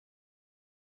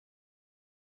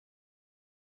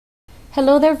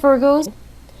Hello there, Virgos.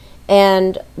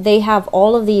 And they have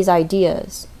all of these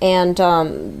ideas. And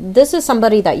this is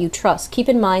somebody that you trust. Keep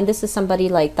in mind, this is somebody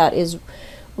like that is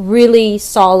really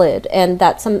solid, and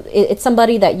it's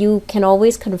somebody that you can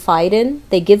always confide in.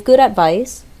 They give good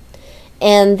advice,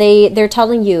 and they're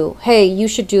telling you, hey, you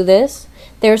should do this.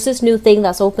 There's this new thing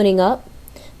that's opening up.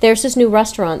 There's this new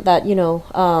restaurant that,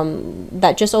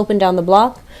 that just opened down the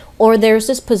block, or there's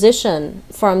this position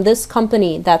from this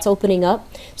company that's opening up.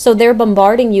 So they're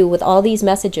bombarding you with all these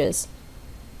messages.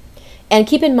 And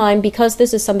keep in mind, because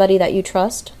this is somebody that you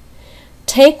trust,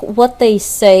 take what they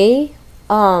say,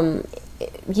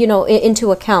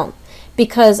 into account.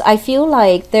 Because I feel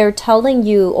like they're telling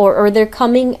you, or they're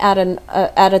coming at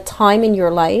a time in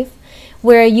your life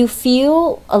where you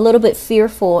feel a little bit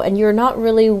fearful, and you're not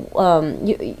really,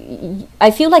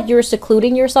 I feel like you're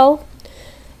secluding yourself,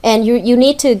 and you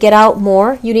need to get out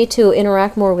more. You need to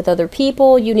interact more with other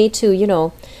people. You need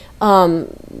to,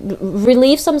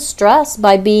 relieve some stress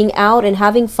by being out and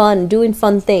having fun, doing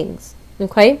fun things.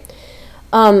 Okay?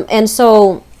 And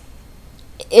so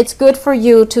it's good for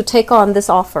you to take on this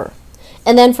offer.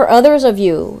 And then for others of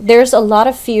you, there's a lot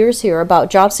of fears here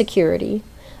about job security,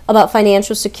 about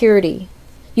financial security.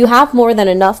 You have more than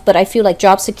enough, but I feel like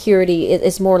job security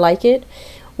is more like it,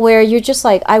 where you're just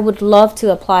like, I would love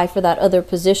to apply for that other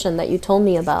position that you told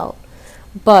me about,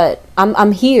 but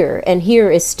I'm here, and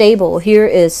here is stable, here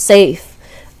is safe.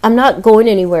 I'm not going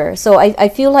anywhere. So I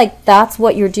feel like that's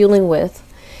what you're dealing with.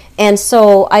 And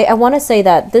so I want to say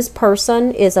that this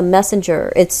person is a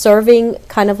messenger. It's serving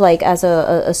kind of like as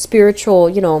a spiritual,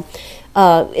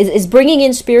 is bringing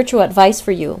in spiritual advice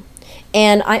for you.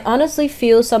 And I honestly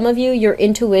feel some of you, your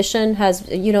intuition has,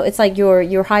 it's like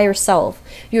your higher self,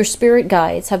 your spirit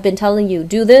guides have been telling you,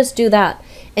 do this, do that.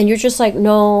 And you're just like,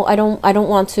 no, I don't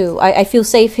want to. I feel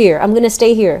safe here. I'm going to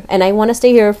stay here. And I want to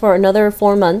stay here for another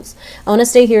 4 months. I want to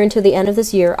stay here until the end of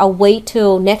this year. I'll wait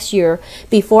till next year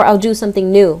before I'll do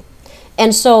something new.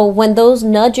 And so when those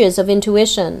nudges of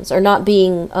intuitions are not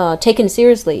being taken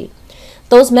seriously,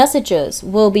 those messages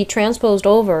will be transposed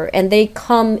over, and they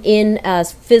come in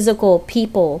as physical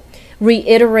people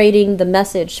reiterating the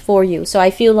message for you. So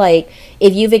I feel like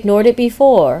if you've ignored it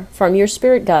before from your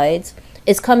spirit guides,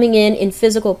 it's coming in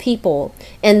physical people.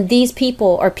 And these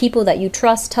people are people that you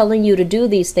trust telling you to do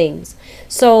these things.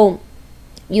 So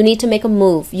you need to make a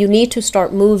move. You need to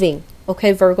start moving.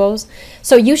 Okay, Virgos.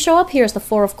 So you show up here as the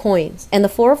Four of Coins. And the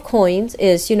Four of Coins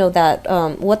is, that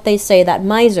what they say, that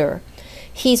miser.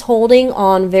 He's holding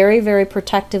on very, very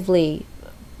protectively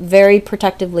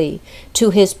to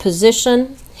his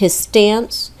position, his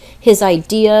stance, his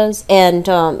ideas, and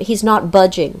he's not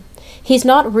budging. He's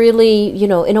not really,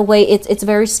 in a way, it's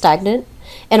very stagnant.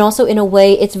 And also in a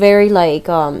way, it's very like,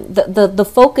 the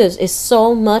focus is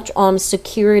so much on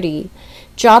security,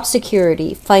 job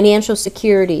security, financial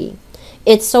security.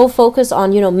 It's so focused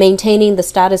on, maintaining the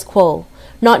status quo,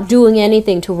 not doing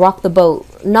anything to rock the boat,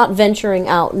 not venturing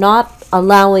out, not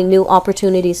allowing new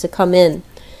opportunities to come in,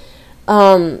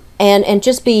 and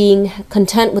just being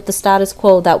content with the status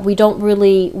quo, that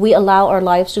we allow our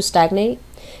lives to stagnate.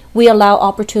 We allow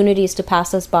opportunities to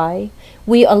pass us by.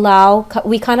 We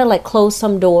kind of like close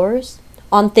some doors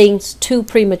on things too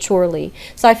prematurely.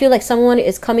 So I feel like someone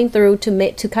is coming through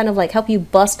to kind of like help you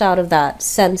bust out of that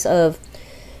sense of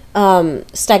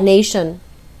stagnation.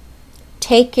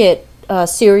 Take it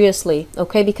seriously,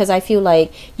 okay? Because I feel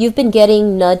like you've been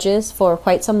getting nudges for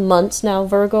quite some months now,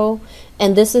 Virgo,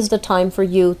 and this is the time for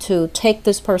you to take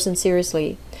this person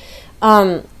seriously.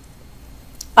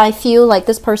 I feel like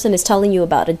this person is telling you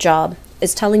about a job,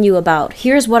 is telling you about,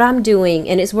 here's what I'm doing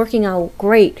and it's working out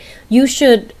great. You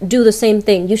should do the same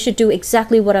thing. You should do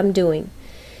exactly what I'm doing.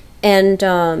 And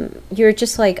you're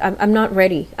just like, I'm not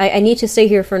ready. I need to stay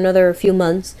here for another few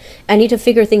months. I need to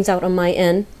figure things out on my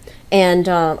end. And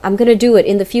I'm going to do it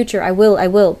in the future. I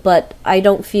will. But I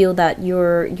don't feel that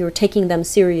you're taking them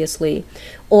seriously.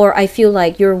 Or I feel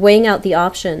like you're weighing out the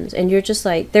options, and you're just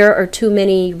like, there are too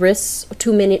many risks,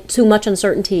 too much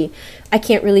uncertainty. I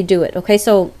can't really do it. Okay,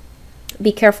 so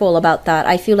be careful about that.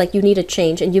 I feel like you need a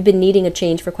change, and you've been needing a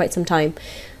change for quite some time.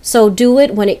 So do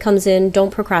it when it comes in.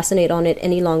 Don't procrastinate on it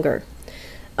any longer.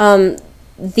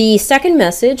 The second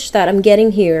message that I'm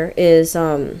getting here is,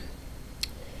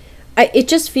 it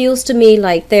just feels to me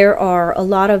like there are a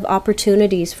lot of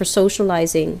opportunities for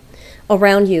socializing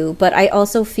around you, but I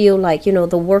also feel like,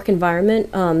 the work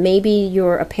environment, maybe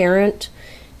you're a parent,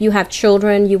 you have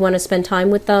children, you want to spend time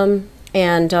with them,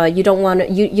 and you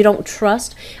don't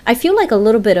trust. I feel like a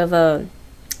little bit of a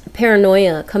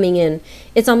paranoia coming in.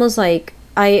 It's almost like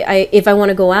if I want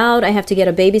to go out, I have to get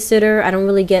a babysitter. I don't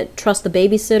really trust the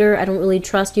babysitter. I don't really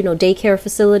trust, daycare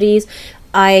facilities.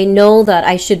 I know that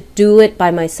I should do it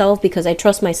by myself because I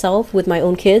trust myself with my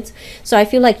own kids. So I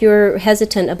feel like you're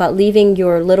hesitant about leaving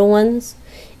your little ones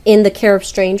in the care of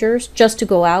strangers just to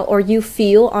go out, or you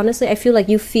feel, honestly, I feel like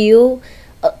you feel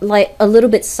like a little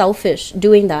bit selfish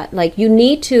doing that. Like you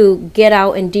need to get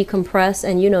out and decompress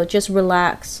and, just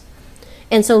relax.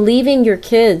 And so leaving your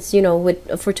kids,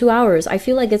 for 2 hours, I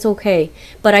feel like it's okay.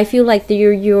 But I feel like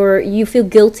you feel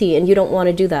guilty and you don't want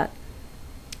to do that.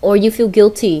 Or you feel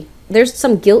guilty. There's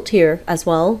some guilt here as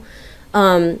well.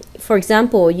 For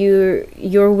example,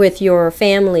 you're with your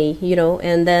family,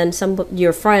 and then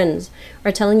your friends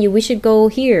are telling you we should go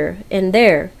here and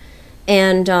there.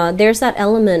 And there's that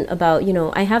element about,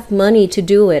 I have money to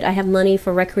do it. I have money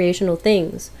for recreational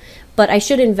things. But I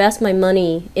should invest my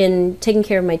money in taking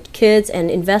care of my kids and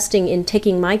investing in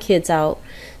taking my kids out.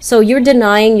 So you're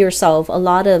denying yourself a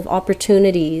lot of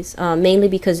opportunities, mainly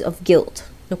because of guilt,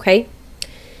 okay?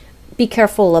 Be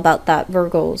careful about that,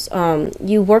 Virgos.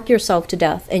 You work yourself to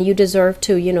death and you deserve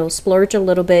to, splurge a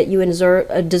little bit. You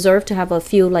deserve to have a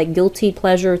few like guilty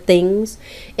pleasure things,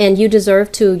 and you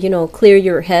deserve to, clear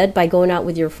your head by going out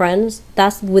with your friends.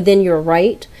 That's within your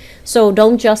right. So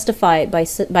don't justify it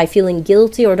by feeling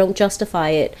guilty, or don't justify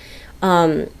it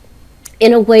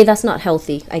in a way that's not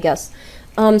healthy, I guess.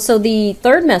 So the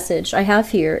third message I have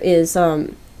here is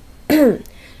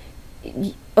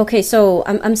okay, so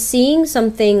I'm seeing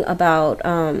something about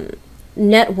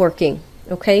networking,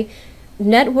 okay?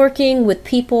 Networking with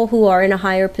people who are in a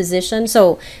higher position.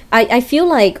 So I feel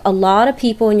like a lot of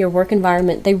people in your work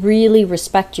environment, they really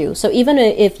respect you. So even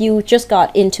if you just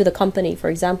got into the company, for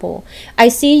example, I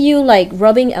see you like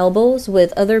rubbing elbows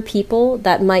with other people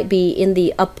that might be in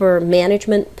the upper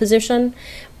management position.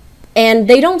 And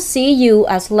they don't see you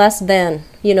as less than,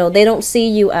 they don't see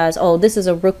you as, oh, this is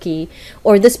a rookie,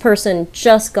 or this person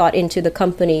just got into the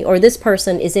company, or this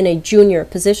person is in a junior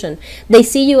position. They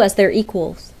see you as their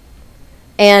equals.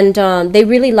 And they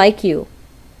really like you.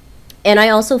 And I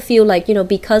also feel like,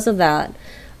 because of that,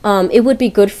 it would be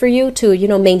good for you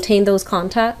to, maintain those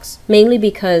contacts, mainly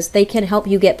because they can help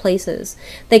you get places.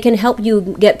 They can help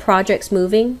you get projects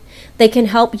moving. They can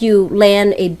help you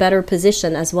land a better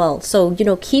position as well. So,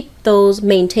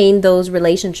 maintain those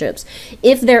relationships.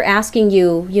 If they're asking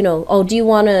you, oh, do you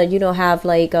want to, have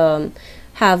like,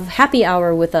 have happy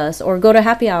hour with us, or go to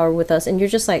happy hour with us, and you're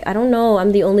just like, I don't know,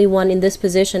 I'm the only one in this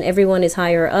position, everyone is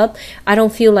higher up, I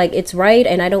don't feel like it's right,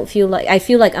 and I feel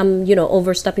like I'm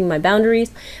overstepping my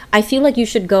boundaries. I feel like you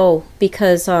should go,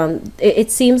 because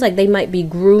it seems like they might be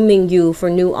grooming you for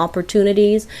new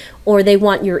opportunities, or they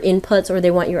want your inputs, or they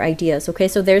want your ideas. Okay,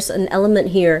 so there's an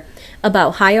element here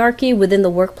about hierarchy within the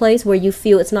workplace where you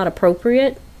feel it's not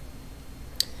appropriate.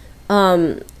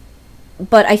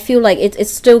 But I feel like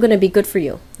it's still going to be good for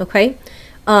you, okay?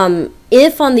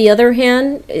 If, on the other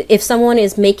hand, if someone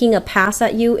is making a pass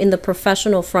at you in the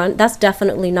professional front, that's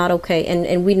definitely not okay,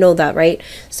 and we know that, right?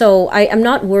 So I'm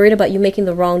not worried about you making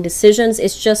the wrong decisions.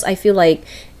 It's just I feel like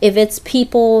if it's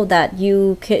people that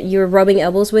you're rubbing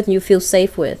elbows with and you feel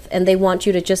safe with, and they want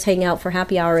you to just hang out for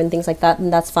happy hour and things like that, then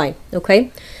that's fine,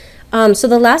 okay? So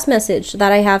the last message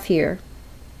that I have here,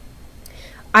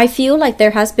 I feel like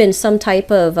there has been some type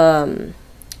of,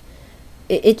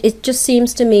 it just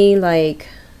seems to me like,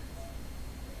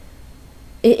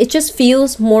 it just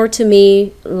feels more to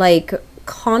me like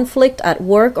conflict at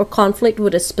work, or conflict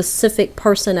with a specific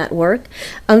person at work.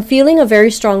 I'm feeling a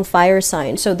very strong fire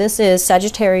sign. So this is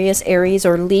Sagittarius, Aries,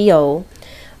 or Leo.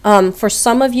 For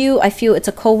some of you, I feel it's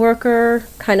a coworker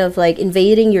kind of like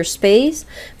invading your space.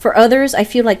 For others, I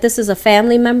feel like this is a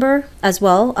family member as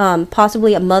well,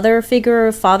 possibly a mother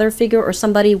figure, father figure, or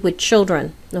somebody with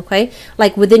children, okay,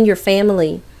 like within your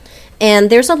family.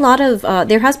 And there's a lot of,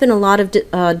 there has been a lot of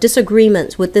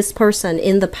disagreements with this person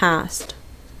in the past.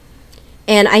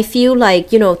 And I feel like,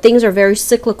 things are very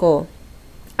cyclical.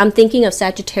 I'm thinking of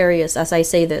Sagittarius as I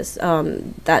say this.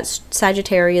 That's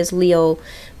Sagittarius, Leo,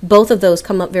 both of those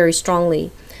come up very strongly.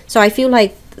 So I feel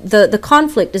like the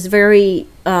conflict is very,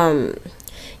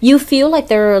 you feel like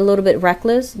they're a little bit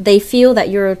reckless. They feel that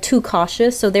you're too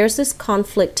cautious. So there's this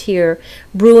conflict here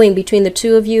brewing between the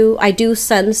two of you. I do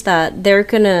sense that they're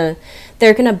gonna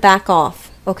back off.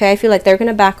 Okay, I feel like they're going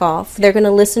to back off. They're going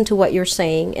to listen to what you're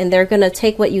saying, and they're going to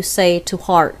take what you say to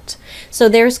heart. So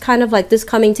there's kind of like this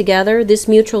coming together, this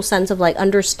mutual sense of like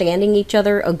understanding each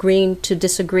other, agreeing to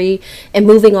disagree, and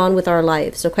moving on with our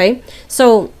lives, okay?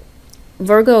 So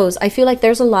Virgos, I feel like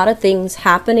there's a lot of things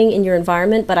happening in your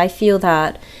environment, but I feel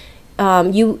that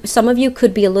some of you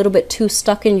could be a little bit too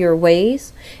stuck in your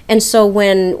ways, and so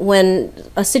when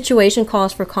a situation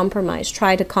calls for compromise,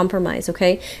 try to compromise,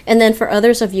 okay? And then for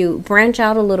others of you, branch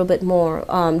out a little bit more,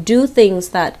 do things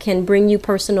that can bring you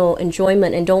personal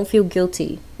enjoyment, and don't feel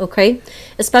guilty, okay?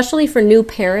 Especially for new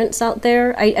parents out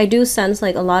there, I do sense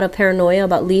like a lot of paranoia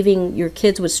about leaving your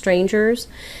kids with strangers,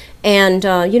 and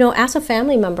you know, ask a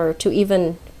family member to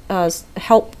even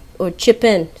help or chip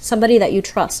in, somebody that you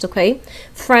trust, okay?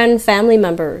 Friend, family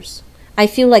members. I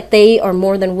feel like they are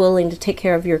more than willing to take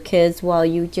care of your kids while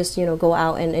you just, you know, go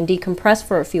out and decompress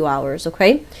for a few hours,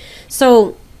 okay?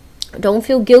 So don't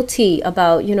feel guilty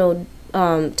about, you know,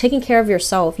 taking care of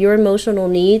yourself. Your emotional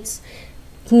needs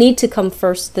need to come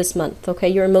first this month, okay?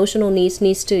 Your emotional needs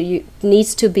needs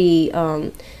to be,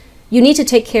 you need to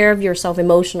take care of yourself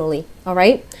emotionally, all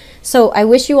right? So I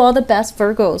wish you all the best,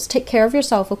 Virgos. Take care of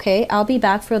yourself, okay? I'll be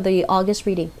back for the August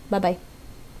reading. Bye-bye.